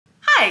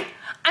Hi,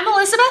 I'm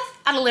Elizabeth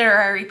at A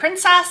Literary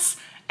Princess,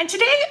 and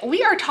today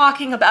we are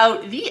talking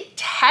about the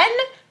 10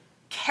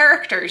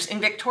 characters in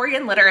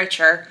Victorian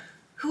literature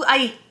who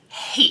I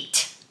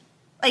hate.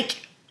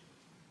 Like,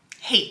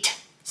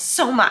 hate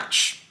so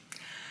much.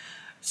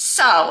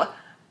 So,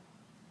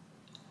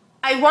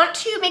 I want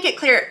to make it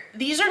clear,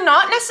 these are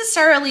not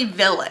necessarily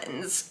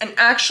villains, and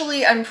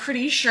actually I'm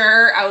pretty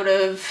sure out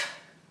of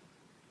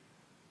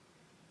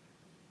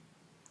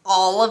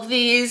all of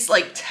these,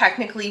 like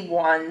technically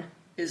one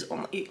is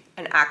only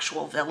an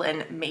actual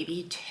villain,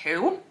 maybe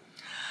two.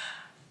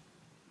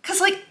 Because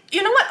like,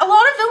 you know what? A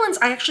lot of villains,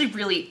 I actually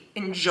really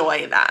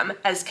enjoy them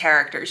as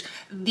characters.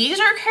 These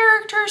are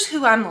characters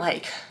who I'm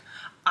like,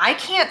 I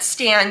can't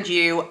stand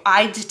you,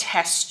 I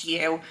detest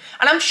you.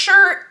 And I'm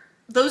sure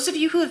those of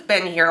you who have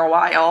been here a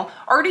while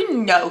already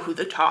know who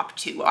the top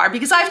two are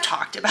because I've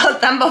talked about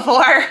them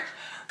before.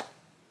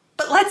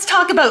 But let's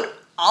talk about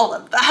all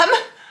of them.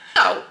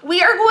 So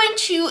we are going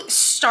to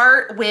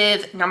start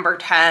with number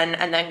 10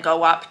 and then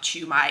go up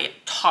to my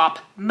top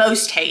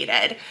most hated.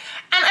 And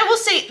I will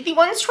say the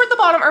ones toward the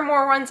bottom are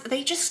more ones,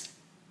 they just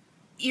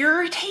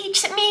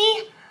irritate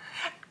me.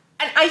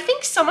 And I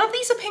think some of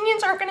these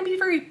opinions aren't going to be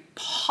very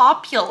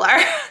popular,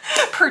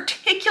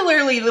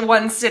 particularly the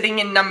ones sitting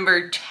in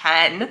number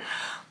 10.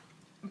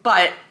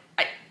 But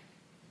I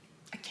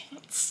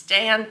can't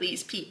stand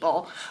these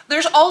people.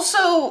 There's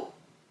also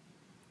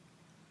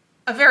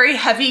a very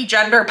heavy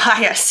gender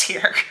bias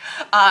here.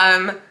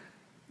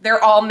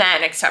 They're all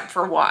men except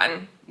for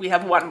one. We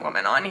have one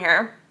woman on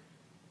here.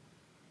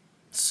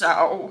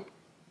 So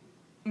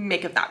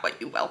make of that what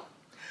you will.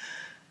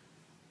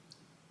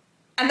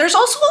 And there's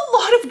also a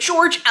lot of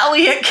George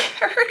Eliot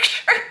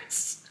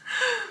characters.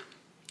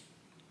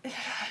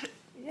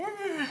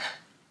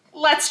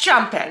 Let's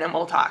jump in and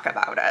we'll talk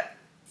about it.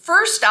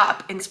 First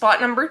up in spot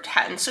number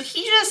 10, so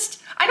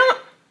I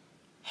don't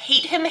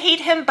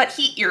hate him, but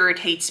he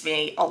irritates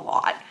me a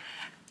lot.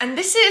 And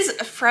this is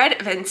Fred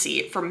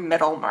Vincy from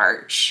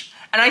Middlemarch.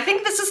 And I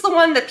think this is the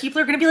one that people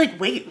are gonna be like,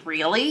 wait,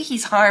 really?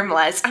 He's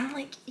harmless. I'm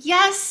like,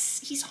 yes,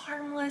 he's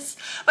harmless,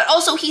 but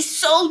also he's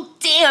so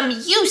damn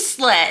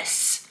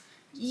useless.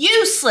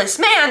 Useless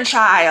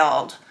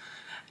man-child.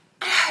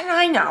 And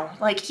I know,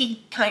 like,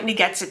 he kind of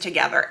gets it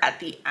together at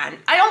the end.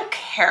 I don't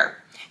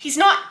care. He's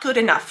not good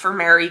enough for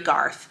Mary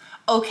Garth,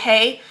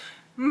 okay?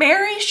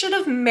 Mary should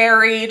have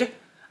married,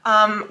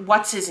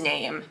 what's his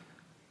name?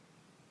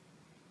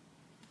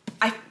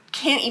 I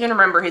can't even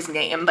remember his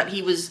name, but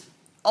he was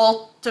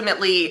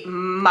ultimately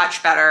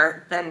much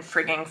better than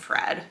frigging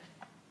Fred.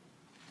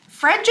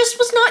 Fred just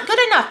was not good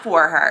enough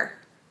for her.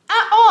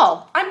 At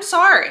all. I'm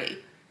sorry.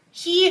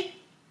 He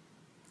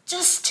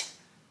just,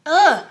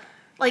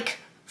 like,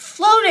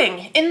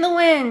 floating in the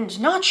wind,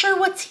 not sure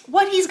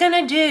what he's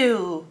gonna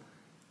do.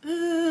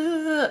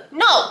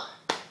 No,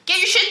 get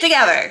your shit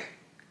together.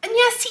 And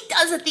yes, he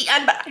does at the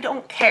end, but I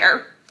don't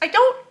care. I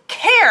don't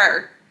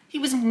care. He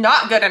was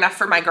not good enough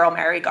for my girl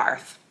Mary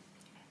Garth.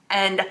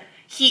 And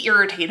he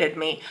irritated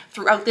me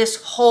throughout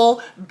this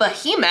whole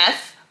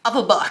behemoth of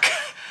a book.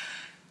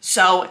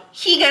 So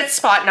he gets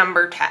spot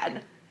number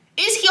 10.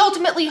 Is he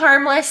ultimately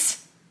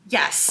harmless?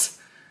 Yes.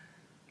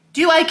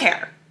 Do I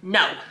care?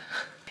 No.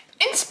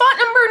 In spot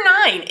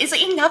number 9 is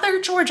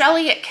another George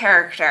Eliot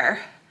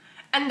character,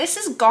 and this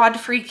is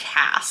Godfrey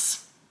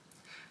Cass.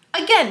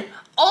 Again,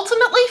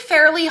 ultimately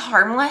fairly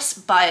harmless,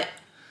 but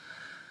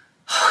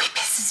he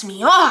pisses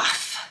me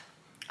off.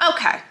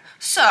 Okay,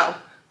 so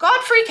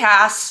Godfrey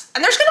Cass,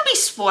 and there's gonna be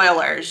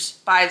spoilers,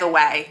 by the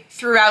way,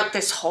 throughout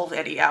this whole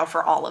video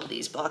for all of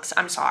these books.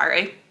 I'm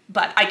sorry,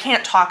 but I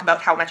can't talk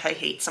about how much I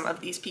hate some of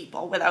these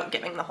people without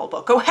giving the whole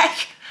book away.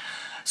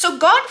 So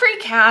Godfrey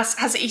Cass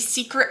has a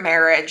secret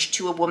marriage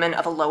to a woman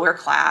of a lower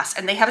class,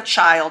 and they have a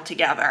child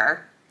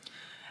together.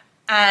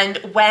 And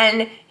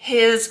when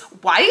his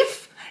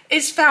wife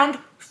is found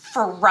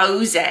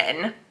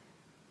frozen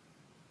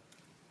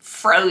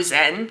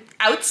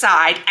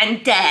outside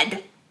and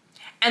dead,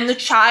 and the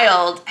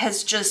child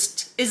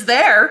is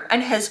there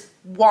and has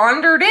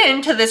wandered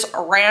into this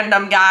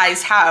random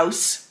guy's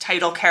house,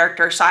 title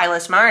character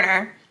Silas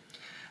Marner,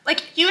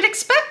 like, you would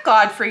expect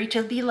Godfrey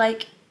to be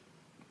like,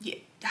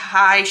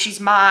 hi, she's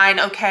mine,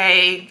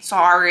 okay,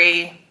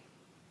 sorry,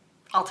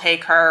 I'll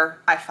take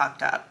her, I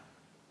fucked up.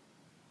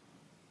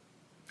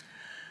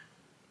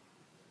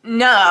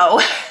 No,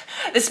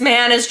 this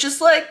man is just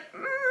like,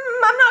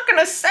 I'm not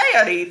gonna say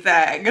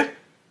anything.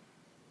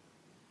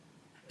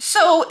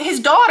 So his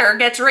daughter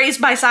gets raised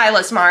by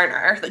Silas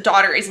Marner. The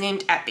daughter is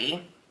named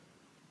Eppie.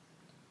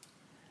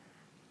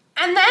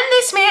 And then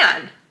this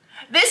man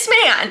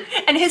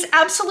and his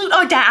absolute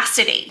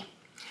audacity.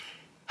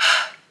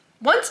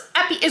 Once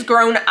Eppie is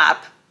grown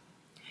up,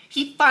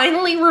 he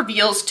finally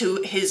reveals to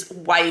his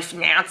wife,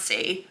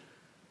 Nancy,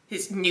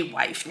 his new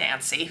wife,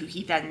 Nancy, who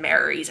he then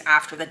marries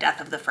after the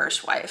death of the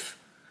first wife.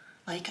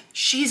 Like,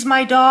 she's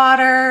my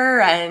daughter,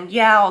 and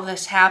yeah, all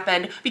this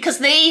happened, because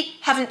they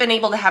haven't been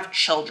able to have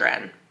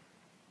children.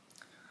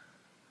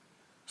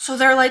 So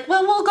they're like,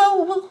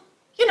 well,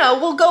 you know,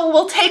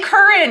 we'll take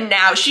her in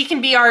now. She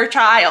can be our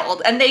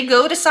child. And they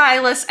go to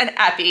Silas and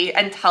Eppie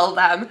and tell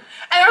them, and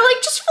are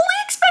like just fully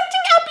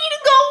expecting Eppie to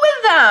go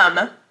with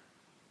them.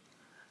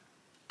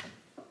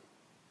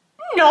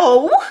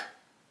 No.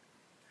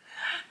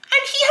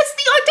 And he has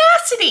the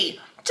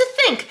audacity to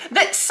think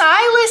that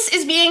Silas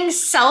is being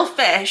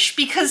selfish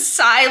because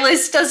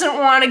Silas doesn't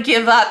want to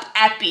give up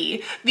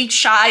Eppie, the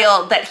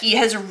child that he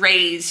has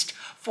raised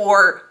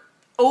for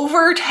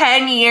over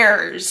 10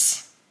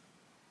 years.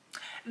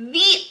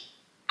 The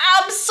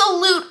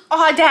absolute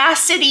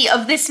audacity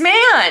of this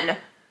man. And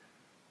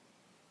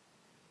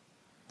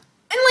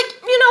like,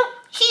 you know,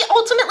 he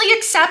ultimately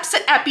accepts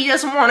that Eppie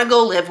doesn't want to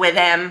go live with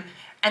him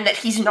and that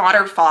he's not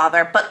her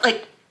father, but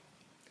like,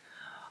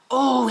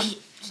 oh, he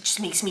just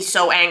makes me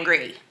so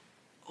angry.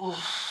 Oh,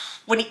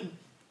 when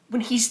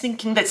he's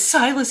thinking that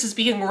Silas is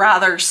being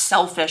rather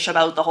selfish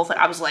about the whole thing,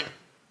 I was like,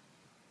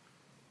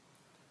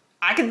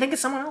 I can think of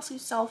someone else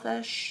who's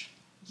selfish.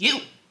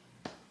 You.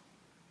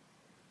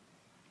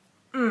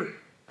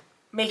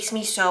 Makes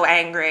me so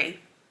angry.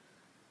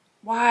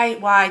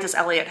 Why does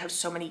Elliot have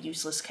so many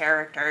useless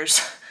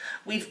characters?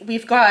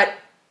 We've got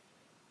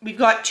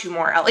 2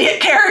 more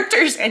Elliot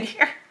characters in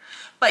here.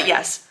 But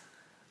yes.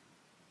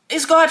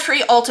 Is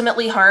Godfrey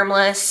ultimately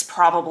harmless?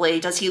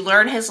 Probably. Does he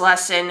learn his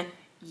lesson?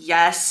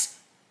 Yes.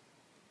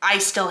 I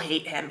still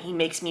hate him. He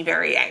makes me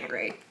very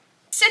angry.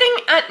 Sitting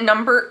at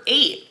number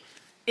 8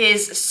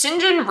 is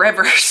St. John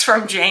Rivers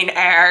from Jane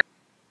Eyre.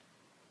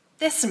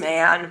 This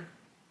man.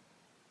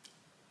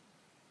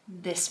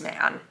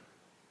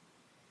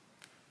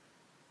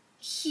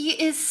 He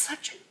is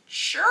such a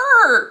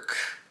jerk.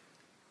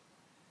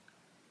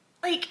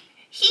 Like,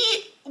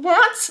 he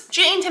wants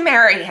Jane to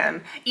marry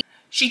him.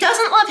 She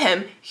doesn't love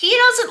him. He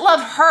doesn't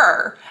love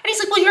her. And he's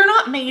like, well, you're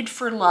not made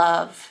for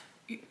love.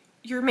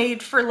 You're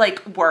made for,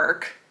 like,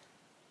 work.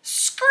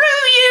 Screw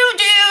you,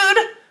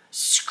 dude.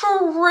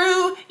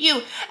 Screw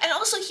you. And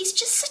also, he's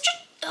just such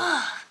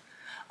a,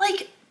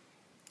 like,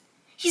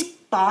 he's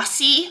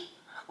bossy.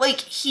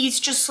 Like,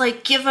 he's just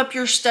like, give up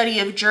your study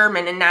of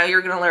German and now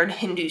you're gonna learn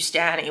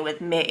Hindustani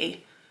with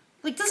me.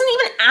 Like, doesn't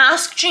even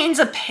ask Jane's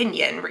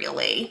opinion,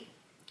 really.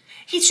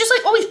 He's just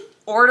like always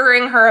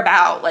ordering her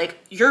about, like,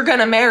 you're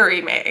gonna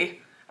marry me.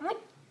 I'm like,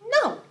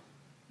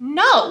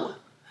 no.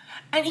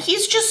 And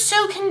he's just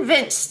so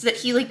convinced that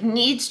he, like,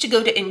 needs to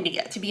go to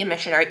India to be a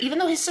missionary, even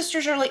though his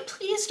sisters are like,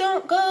 please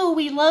don't go,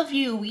 we love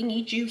you, we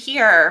need you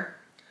here.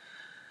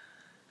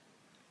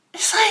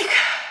 It's like,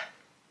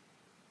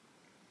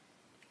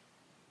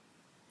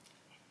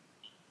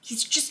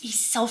 he's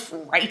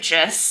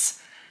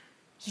self-righteous,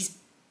 he's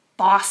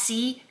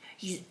bossy,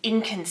 he's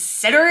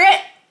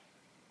inconsiderate,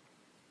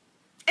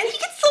 and he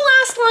gets the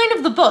last line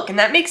of the book, and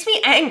that makes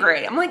me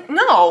angry. I'm like,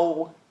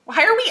 no,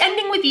 why are we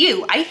ending with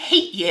you? I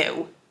hate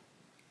you.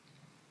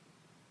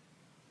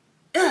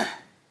 Ugh.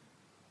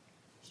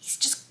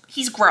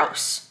 He's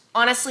gross.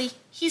 Honestly,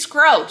 he's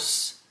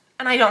gross,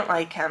 and I don't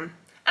like him. And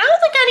I don't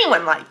think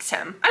anyone likes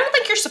him. I don't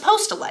think you're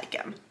supposed to like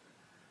him.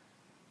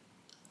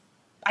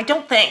 I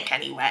don't think,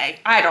 anyway.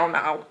 I don't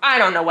know. I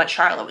don't know what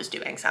Charlotte was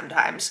doing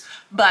sometimes,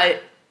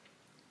 but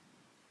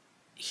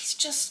he's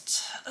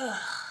just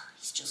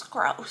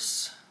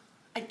gross.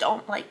 I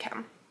don't like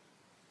him.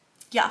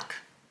 Yuck.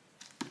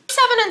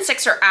 7 and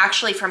 6 are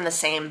actually from the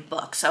same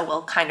book, so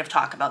we'll kind of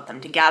talk about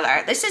them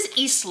together. This is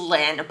East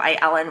Lynne by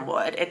Ellen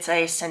Wood. It's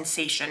a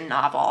sensation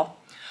novel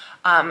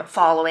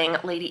following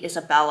Lady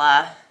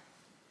Isabel,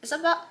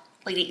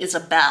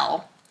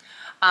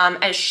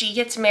 as she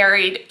gets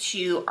married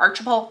to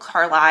Archibald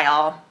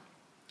Carlisle,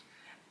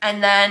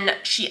 and then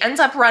she ends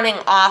up running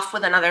off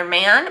with another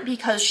man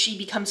because she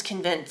becomes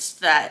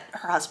convinced that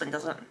her husband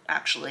doesn't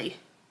actually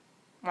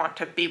want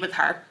to be with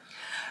her.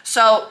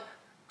 So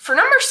for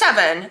number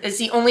 7 is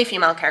the only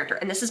female character,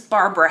 and this is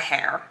Barbara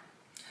Hare.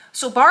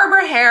 So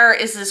Barbara Hare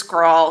is this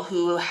girl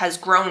who has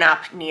grown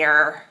up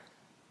near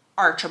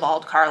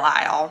Archibald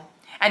Carlisle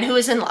and who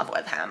is in love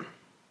with him.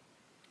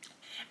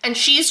 And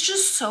she's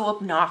just so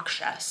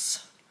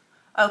obnoxious,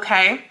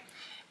 okay?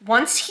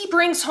 Once he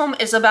brings home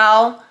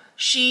Isabel,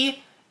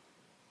 she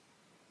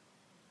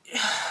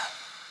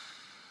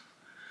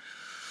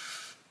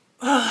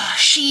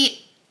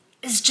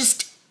is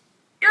just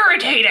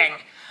irritating.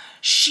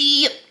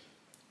 She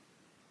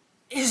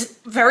is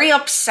very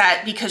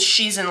upset because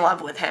she's in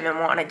love with him and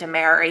wanted to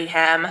marry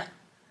him.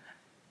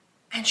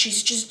 And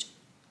she's just,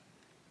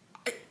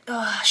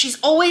 she's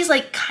always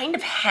like kind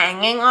of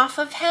hanging off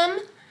of him.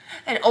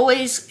 And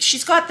always,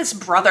 she's got this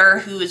brother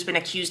who has been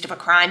accused of a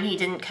crime he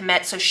didn't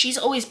commit. So she's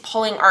always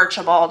pulling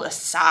Archibald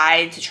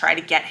aside to try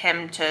to get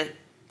him to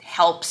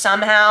help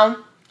somehow.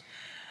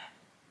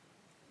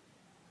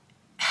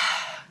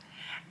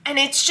 And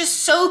it's just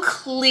so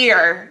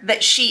clear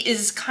that she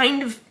is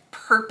kind of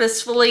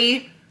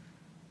purposefully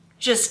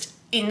just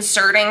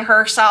inserting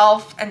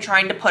herself and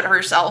trying to put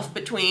herself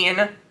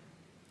between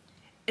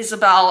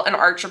Isabel and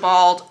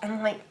Archibald.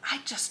 And like, I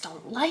just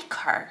don't like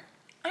her.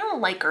 I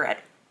don't like her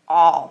at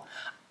all.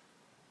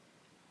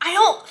 I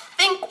don't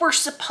think we're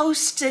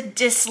supposed to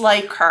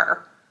dislike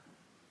her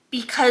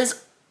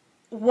because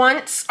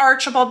once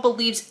Archibald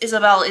believes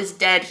Isabel is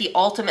dead, he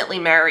ultimately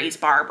marries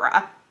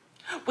Barbara,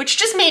 which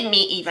just made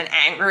me even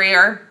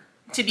angrier,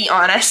 to be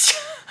honest.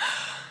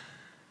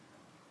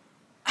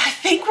 I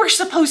think we're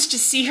supposed to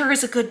see her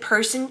as a good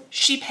person.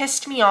 She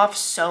pissed me off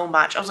so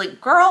much. I was like,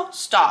 girl,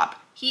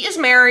 stop. He is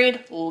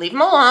married. Leave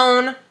him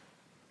alone.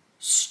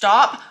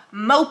 Stop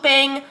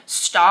moping.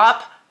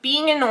 Stop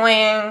being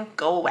annoying.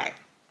 Go away.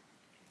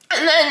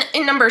 And then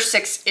in number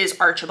 6 is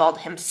Archibald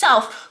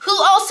himself,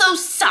 who also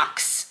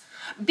sucks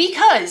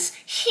because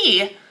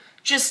he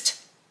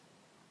just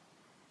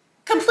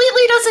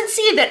completely doesn't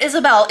see that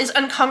Isabel is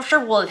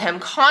uncomfortable with him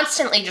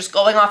constantly just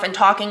going off and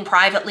talking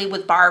privately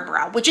with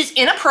Barbara, which is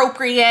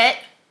inappropriate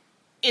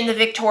in the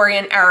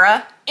Victorian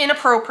era.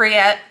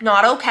 Inappropriate,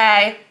 not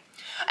okay.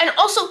 And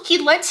also, he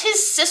lets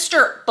his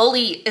sister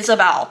bully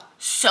Isabel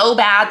so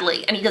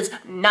badly, and he does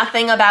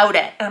nothing about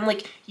it. And I'm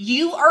like,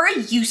 you are a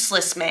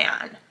useless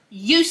man.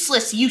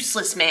 Useless,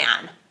 useless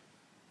man.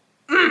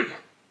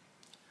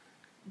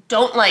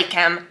 Don't like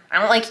him. I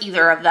don't like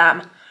either of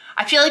them.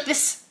 I feel like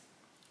this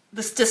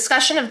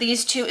discussion of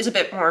these two is a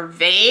bit more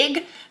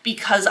vague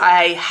because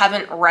I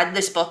haven't read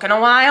this book in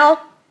a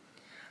while.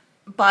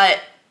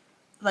 But,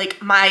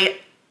 like, my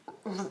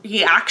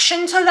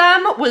reaction to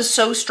them was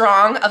so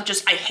strong of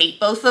just, I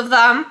hate both of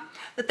them,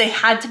 that they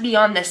had to be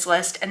on this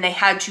list and they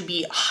had to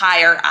be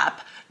higher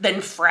up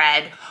than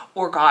Fred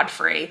or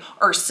Godfrey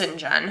or St.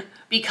 John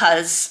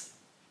because,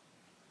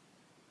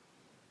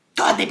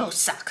 God, they both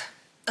suck.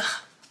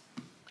 Ugh.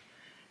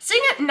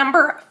 Sitting at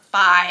number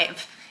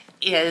 5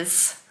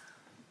 is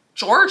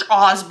George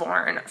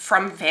Osborne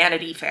from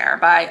Vanity Fair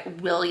by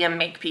William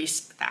Makepeace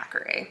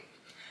Thackeray.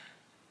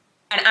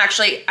 And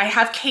actually, I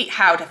have Kate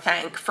Howe to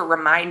thank for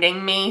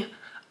reminding me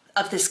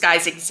of this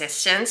guy's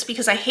existence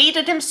because I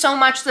hated him so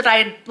much that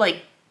I,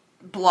 like,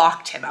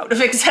 blocked him out of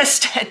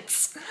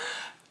existence.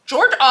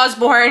 George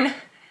Osborne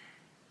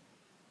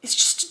is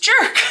just a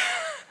jerk.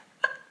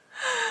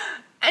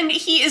 And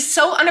he is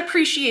so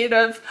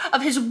unappreciative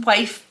of his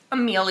wife,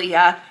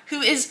 Amelia,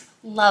 who is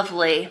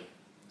lovely.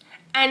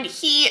 And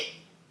he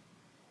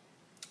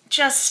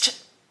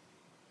just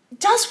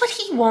does what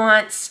he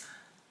wants.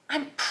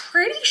 I'm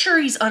pretty sure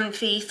he's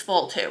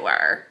unfaithful to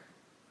her.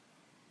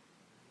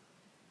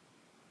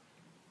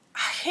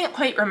 I can't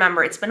quite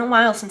remember. It's been a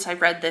while since I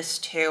read this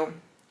too.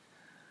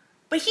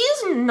 But he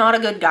is not a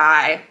good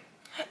guy.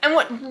 And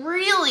what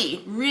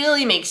really,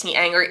 really makes me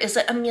angry is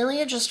that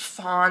Amelia just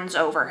fawns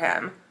over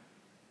him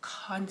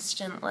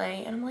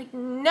constantly. And I'm like,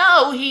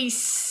 no, he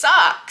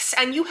sucks.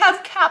 And you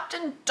have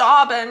Captain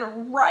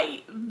Dobbin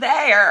right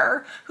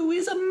there, who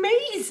is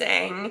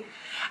amazing.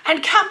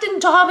 And Captain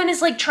Dobbin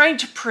is like trying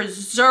to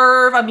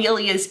preserve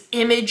Amelia's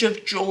image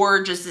of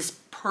George as this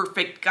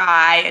perfect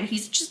guy. And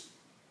he's just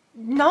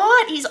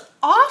not. He's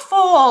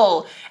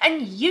awful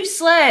and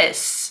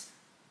useless.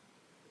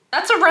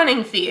 That's a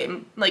running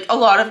theme. Like, a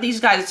lot of these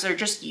guys are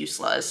just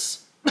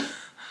useless.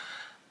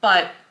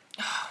 But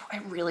oh, I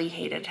really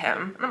hated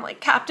him. And I'm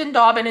like, Captain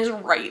Dobbin is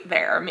right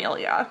there,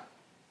 Amelia.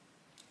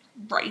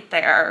 Right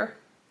there.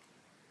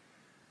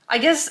 I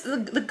guess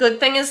the good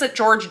thing is that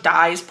George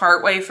dies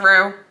partway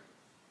through.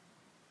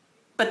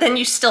 But then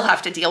you still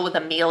have to deal with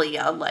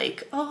Amelia,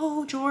 like,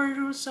 oh, George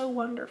was so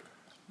wonderful.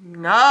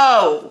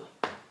 No.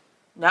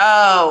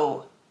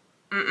 No.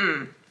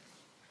 Mm-mm.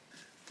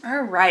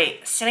 All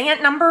right, sitting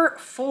at number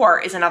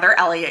 4 is another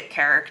Eliot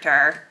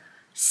character,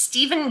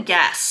 Stephen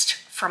Guest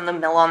from The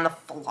Mill on the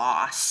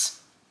Floss.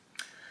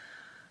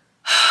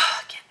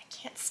 Again, I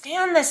can't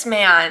stand this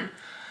man.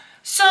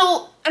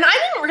 So, and I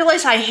didn't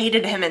realize I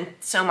hated him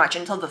so much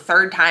until the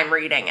 3rd time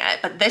reading it,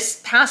 but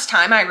this past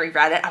time I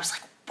reread it, I was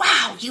like,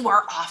 wow, you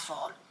are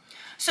awful.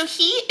 So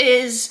he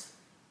is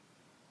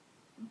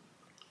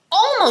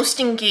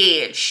almost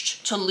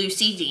engaged to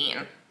Lucy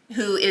Dean,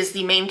 who is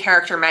the main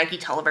character, Maggie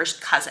Tulliver's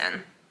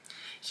cousin.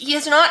 He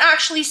has not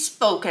actually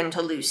spoken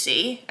to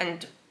Lucy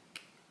and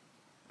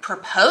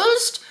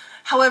proposed.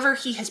 However,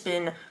 he has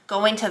been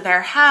going to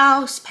their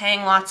house,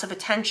 paying lots of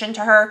attention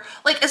to her.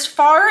 Like, as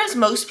far as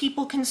most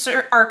people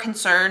are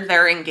concerned,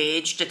 they're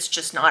engaged. It's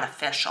just not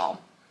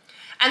official.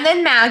 And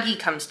then Maggie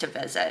comes to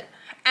visit,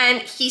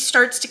 and he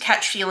starts to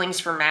catch feelings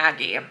for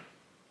Maggie.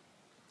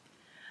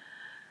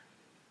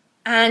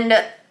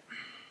 And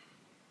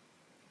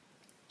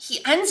he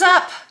ends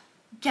up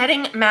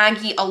getting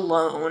Maggie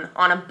alone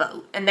on a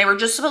boat, and they were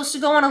just supposed to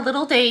go on a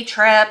little day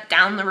trip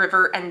down the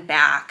river and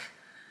back.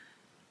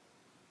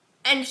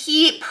 And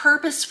he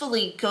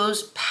purposefully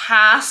goes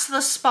past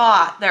the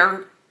spot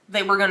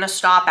they were going to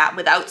stop at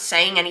without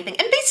saying anything,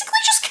 and basically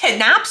just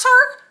kidnaps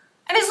her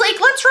and is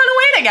like, let's run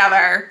away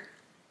together.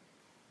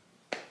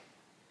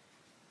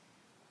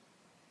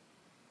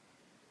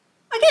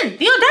 Again,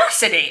 the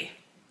audacity.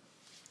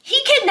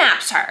 He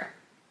kidnaps her.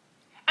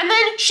 And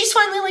then she's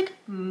finally like,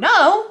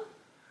 no,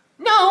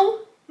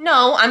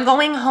 I'm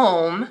going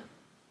home.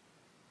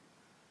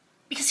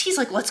 Because he's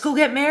like, let's go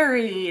get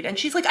married. And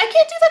she's like, I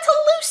can't do that to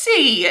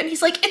Lucy. And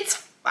he's like, it's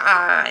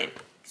fine.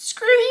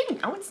 Screw you.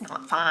 No, it's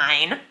not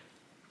fine.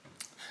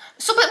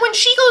 So, but when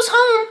she goes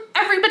home,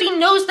 everybody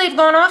knows they've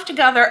gone off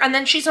together and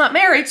then she's not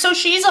married, so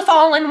she's a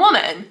fallen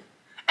woman.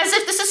 As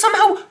if this is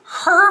somehow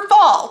her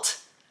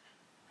fault.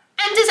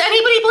 And does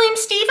anybody blame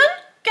Stephen?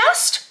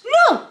 Guest?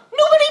 No,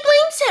 nobody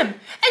blames him.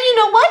 And you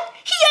know what?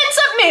 He ends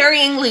up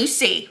marrying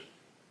Lucy.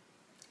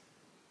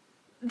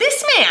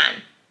 This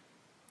man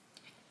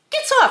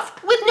gets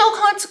off with no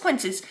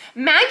consequences.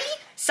 Maggie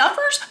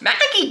suffers.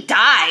 Maggie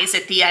dies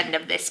at the end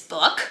of this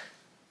book.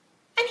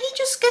 And he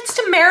just gets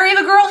to marry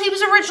the girl he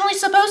was originally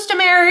supposed to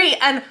marry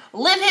and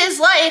live his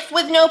life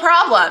with no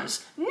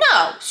problems.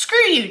 No,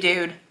 screw you,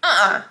 dude.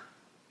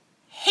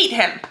 Hate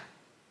him.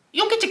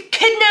 You don't get to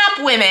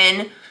kidnap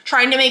women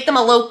trying to make them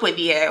elope with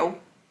you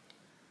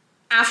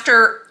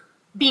after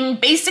being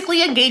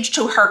basically engaged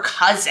to her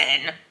cousin.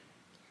 And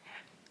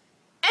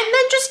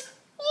then just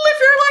live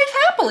your life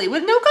happily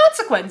with no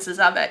consequences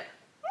of it.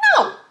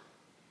 No.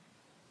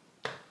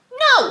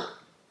 No.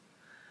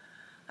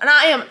 And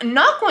I am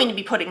not going to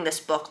be putting this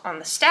book on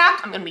the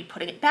stack. I'm going to be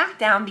putting it back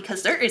down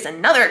because there is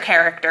another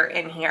character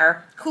in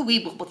here who we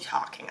will be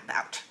talking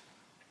about.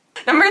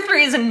 Number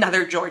 3 is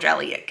another George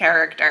Eliot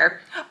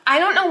character. I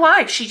don't know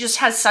why. She just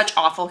has such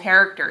awful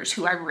characters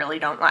who I really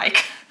don't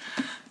like.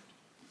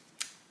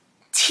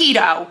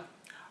 Tito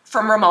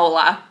from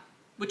Romola,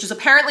 which is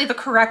apparently the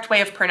correct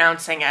way of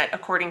pronouncing it,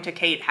 according to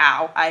Kate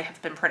Howe. I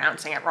have been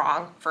pronouncing it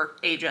wrong for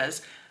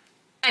ages.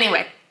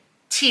 Anyway,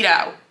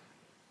 Tito.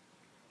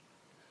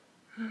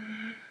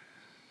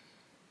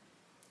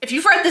 If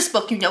you've read this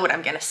book, you know what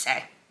I'm gonna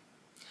say.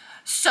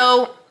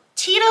 So,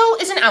 Tito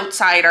is an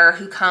outsider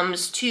who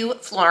comes to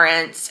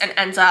Florence and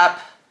ends up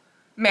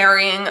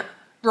marrying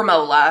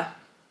Romola.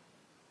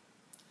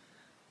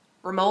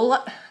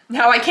 Romola?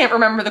 Now I can't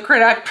remember the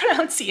correct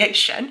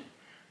pronunciation.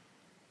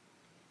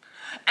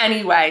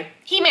 Anyway,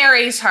 he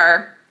marries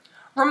her.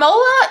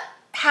 Romola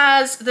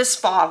has this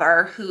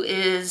father who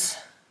is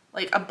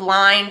like a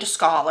blind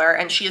scholar,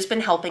 and she has been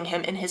helping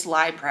him in his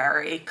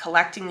library,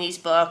 collecting these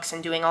books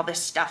and doing all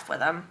this stuff with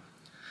him.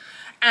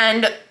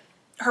 And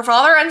her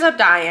father ends up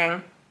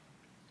dying.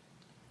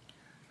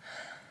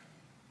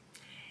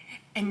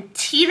 And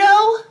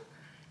Tito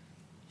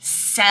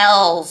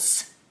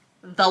sells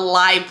the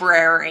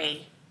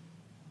library.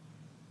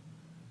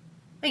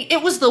 Like,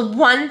 it was the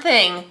one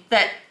thing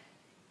that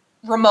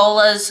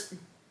Romola's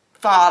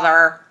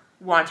father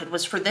wanted,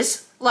 was for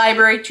this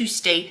library to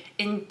stay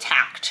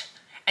intact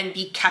and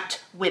be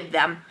kept with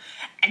them.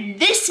 And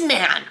this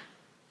man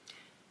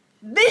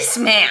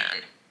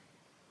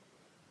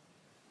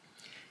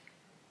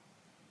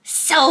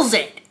sells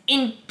it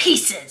in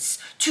pieces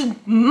to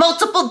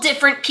multiple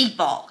different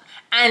people.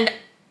 And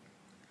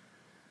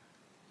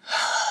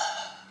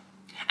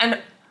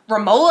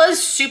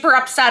Romola's super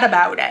upset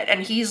about it.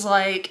 And he's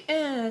like,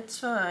 it's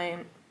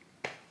fine.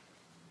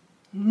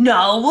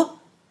 No.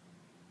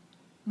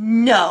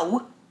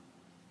 No.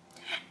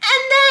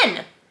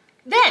 And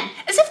then,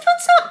 as if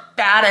that's not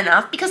bad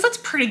enough, because that's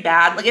pretty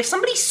bad. Like, if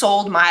somebody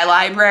sold my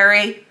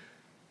library,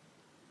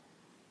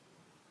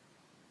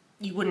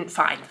 you wouldn't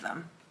find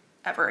them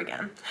ever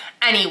again.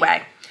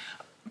 Anyway,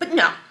 but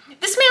no,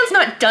 this man's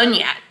not done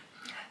yet.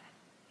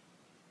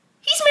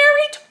 He's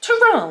married to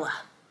Romola.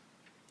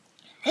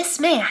 This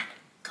man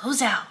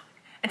goes out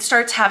and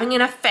starts having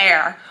an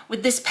affair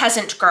with this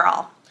peasant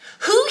girl,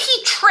 who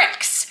he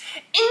tricks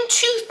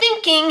into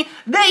thinking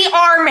they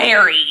are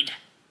married.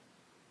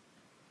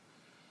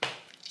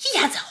 He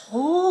has a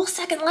whole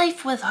second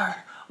life with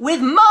her,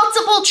 with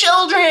multiple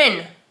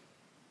children.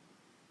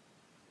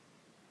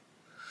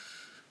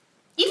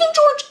 Even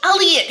George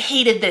Eliot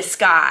hated this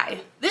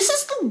guy. This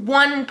is the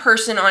one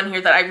person on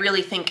here that I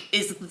really think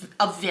is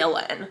a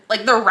villain.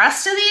 Like, the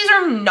rest of these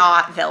are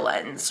not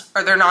villains,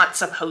 or they're not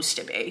supposed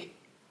to be.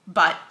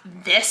 But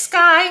this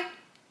guy,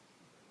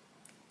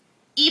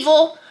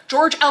 evil.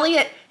 George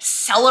Eliot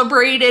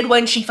celebrated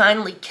when she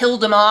finally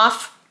killed him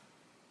off.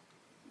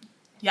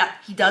 Yeah,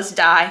 he does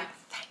die.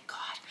 Thank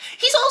God.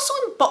 He's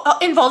also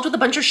involved with a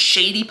bunch of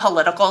shady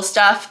political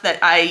stuff that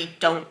I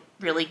don't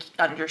really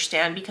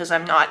understand because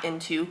I'm not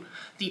into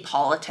the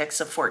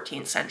politics of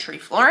 14th century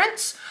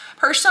Florence,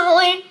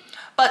 personally.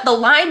 But the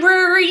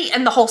library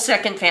and the whole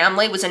second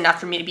family was enough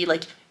for me to be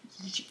like,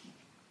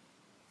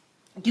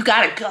 you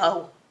gotta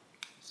go.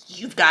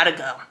 You've gotta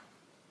go.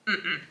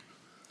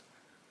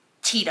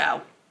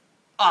 Tito,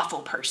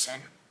 awful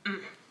person.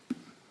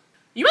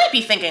 You might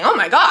be thinking, oh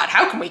my God,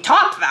 how can we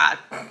top that?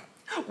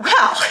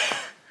 Well,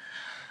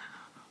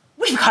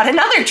 we've got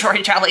another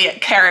George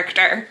Eliot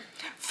character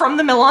from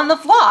The Mill on the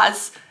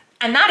Floss,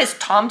 and that is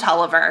Tom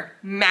Tulliver,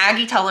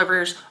 Maggie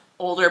Tulliver's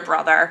older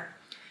brother.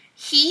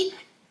 He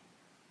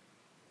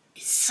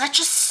is such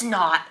a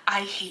snot.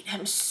 I hate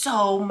him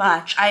so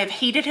much. I have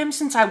hated him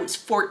since I was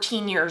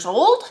 14 years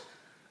old.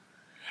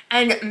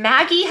 And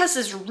Maggie has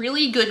this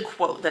really good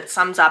quote that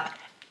sums up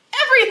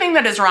everything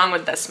that is wrong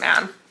with this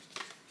man.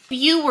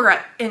 you were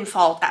in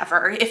fault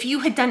ever, if you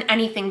had done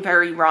anything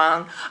very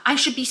wrong, I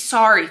should be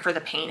sorry for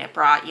the pain it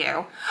brought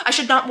you. I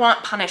should not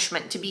want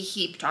punishment to be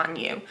heaped on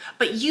you.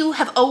 But you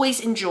have always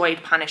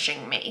enjoyed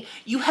punishing me.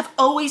 You have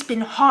always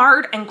been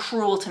hard and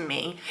cruel to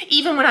me,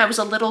 even when I was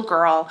a little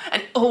girl,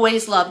 and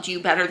always loved you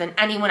better than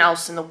anyone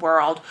else in the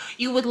world.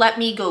 You would let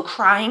me go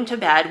crying to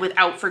bed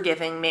without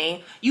forgiving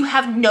me. You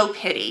have no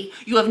pity.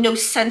 You have no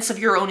sense of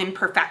your own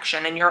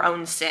imperfection and your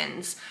own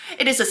sins.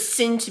 It is a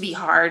sin to be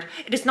hard.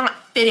 It is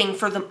not fitting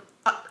for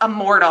a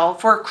mortal,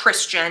 for a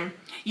Christian.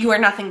 You are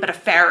nothing but a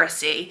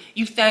Pharisee.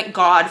 You thank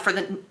God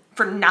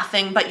for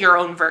nothing but your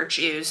own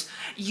virtues.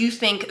 You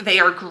think they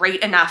are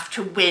great enough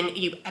to win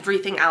you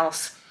everything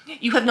else.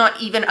 You have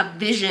not even a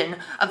vision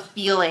of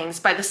feelings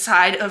by the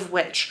side of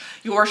which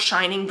your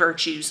shining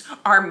virtues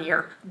are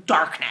mere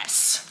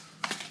darkness.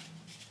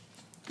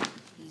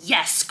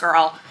 Yes,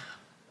 girl.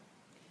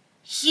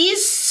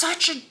 He's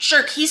such a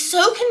jerk. He's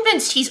so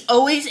convinced he's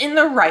always in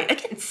the right.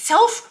 Again,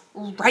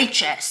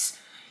 self-righteous.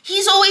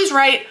 He's always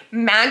right,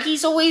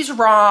 Maggie's always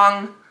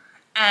wrong,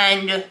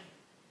 and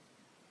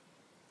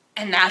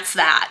that's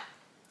that.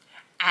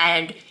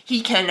 And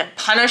he can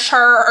punish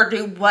her or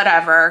do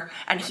whatever,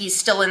 and he's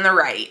still in the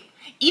right.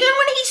 Even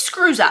when he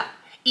screws up,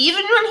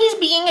 even when he's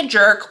being a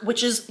jerk,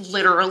 which is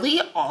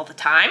literally all the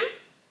time,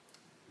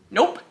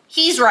 nope,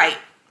 he's right.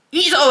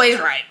 He's always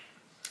right.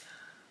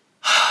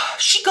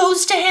 She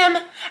goes to him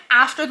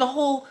after the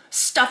whole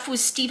stuff with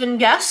Stephen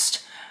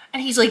Guest,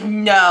 and he's like,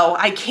 no,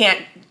 I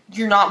can't.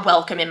 You're not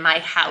welcome in my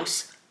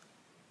house.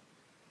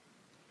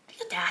 The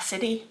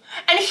audacity.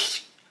 And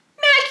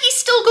Maggie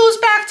still goes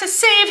back to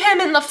save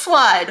him in the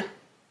flood.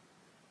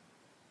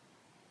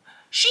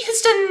 She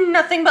has done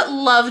nothing but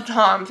love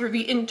Tom through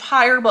the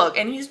entire book,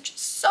 and he's just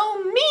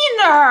so mean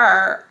to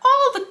her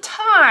all the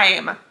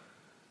time.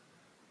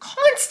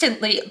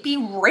 Constantly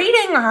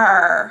berating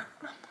her.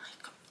 I'm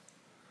like,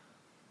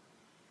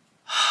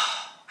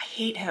 I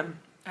hate him.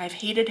 I've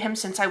hated him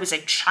since I was a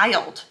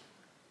child.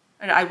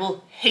 And I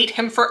will hate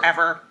him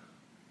forever.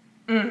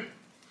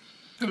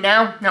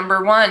 Now,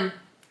 number one.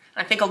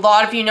 I think a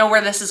lot of you know where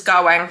this is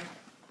going.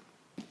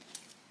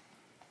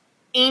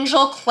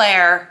 Angel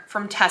Clare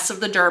from Tess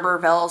of the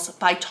D'Urbervilles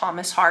by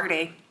Thomas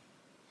Hardy.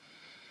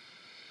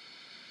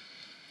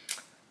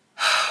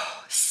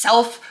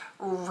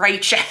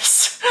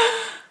 Self-righteous.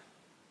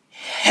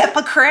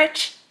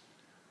 Hypocrite.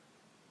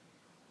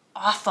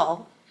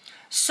 Awful.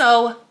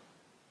 So,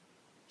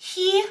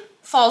 he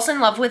falls in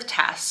love with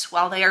Tess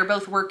while they are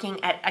both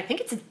working at, I think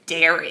it's a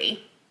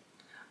dairy.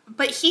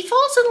 But he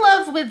falls in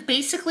love with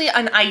basically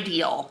an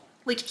ideal.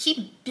 Like,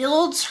 he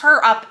builds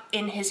her up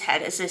in his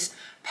head as this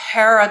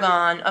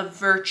paragon of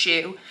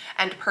virtue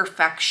and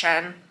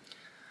perfection,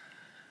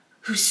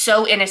 who's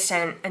so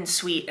innocent and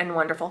sweet and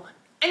wonderful.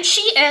 And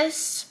she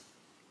is.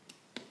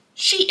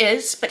 She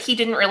is, but he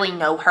didn't really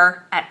know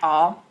her at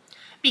all.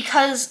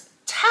 Because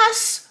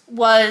Tess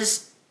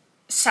was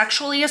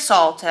sexually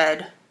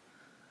assaulted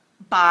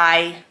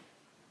by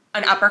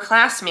an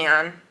upper-class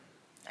man,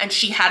 and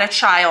she had a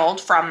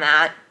child from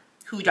that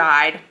who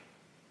died.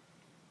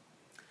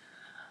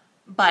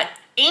 But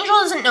Angel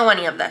doesn't know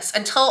any of this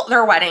until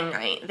their wedding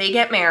night. They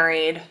get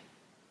married,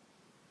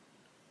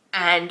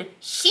 and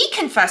he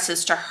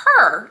confesses to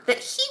her that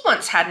he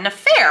once had an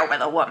affair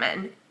with a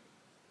woman.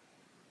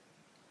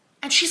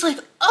 And she's like,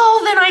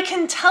 oh, then I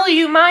can tell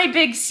you my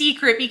big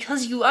secret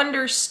because you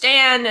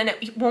understand and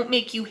it won't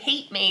make you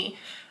hate me.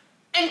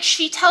 And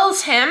she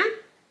tells him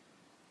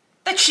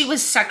that she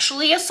was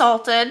sexually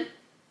assaulted.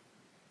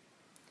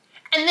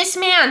 And this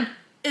man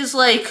is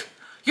like,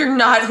 you're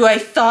not who I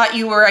thought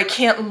you were. I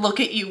can't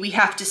look at you. We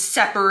have to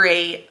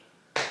separate.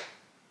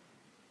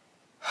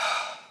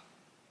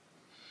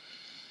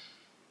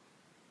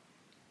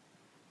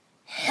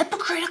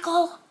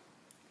 Hypocritical,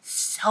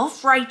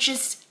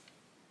 self-righteous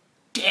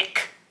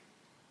dick.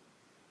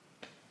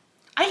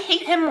 I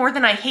hate him more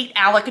than I hate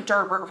Alec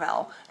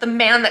d'Urberville, the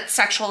man that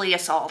sexually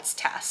assaults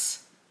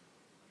Tess.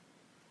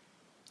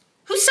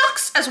 Who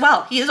sucks as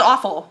well. He is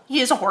awful. He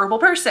is a horrible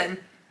person.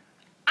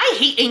 I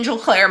hate Angel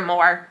Clare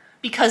more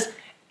because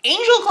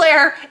Angel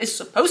Clare is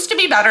supposed to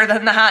be better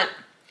than that,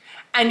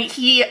 and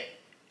he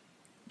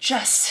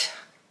just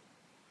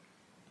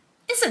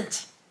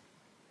isn't.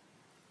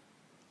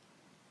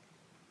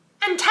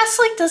 And Tess,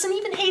 like, doesn't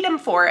even hate him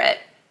for it.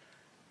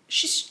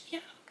 She's, yeah,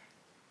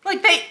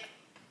 like,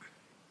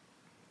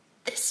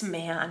 this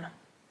man,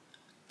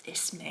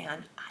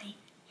 I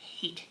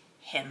hate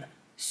him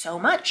so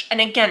much.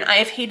 And again, I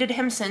have hated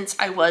him since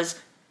I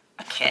was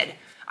a kid.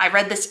 I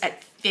read this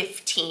at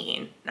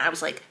 15, and I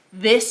was like,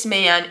 this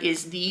man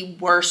is the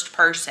worst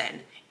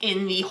person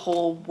in the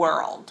whole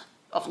world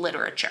of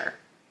literature.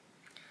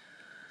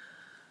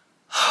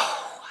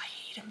 Oh, I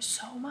hate him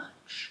so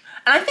much.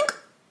 And I think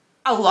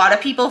a lot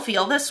of people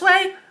feel this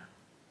way.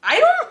 I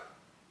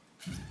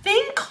don't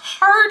think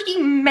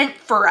Hardy meant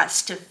for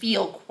us to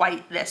feel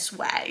quite this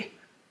way.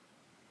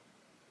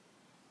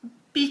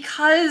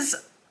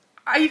 Because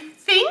I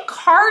think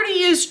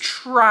Hardy is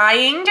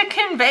trying to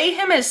convey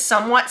him as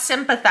somewhat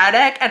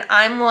sympathetic, and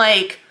I'm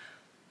like,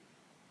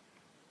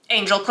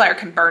 Angel Clare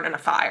can burn in a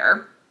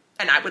fire,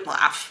 and I would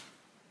laugh.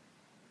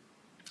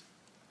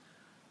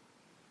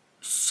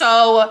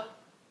 So,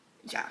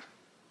 yeah.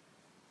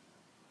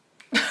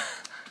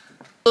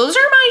 Those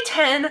are my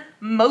 10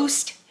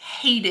 most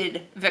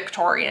hated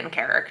Victorian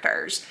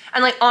characters.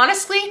 And like,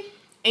 honestly,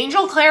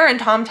 Angel Clare and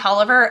Tom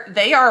Tulliver,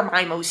 they are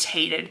my most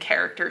hated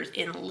characters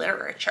in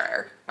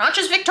literature. Not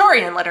just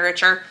Victorian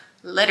literature,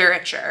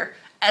 literature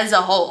as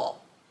a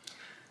whole.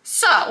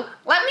 So,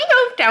 let me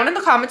know down in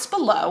the comments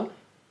below,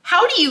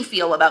 how do you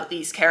feel about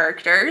these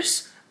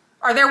characters?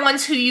 Are there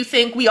ones who you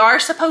think we are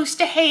supposed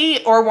to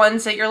hate, or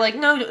ones that you're like,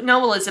 no,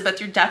 Elizabeth,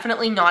 you're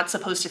definitely not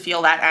supposed to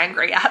feel that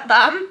angry at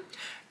them?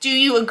 Do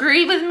you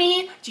agree with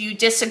me? Do you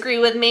disagree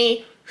with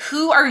me?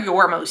 Who are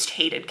your most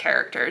hated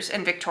characters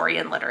in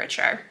Victorian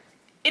literature?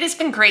 It has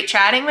been great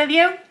chatting with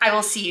you. I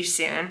will see you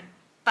soon.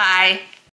 Bye.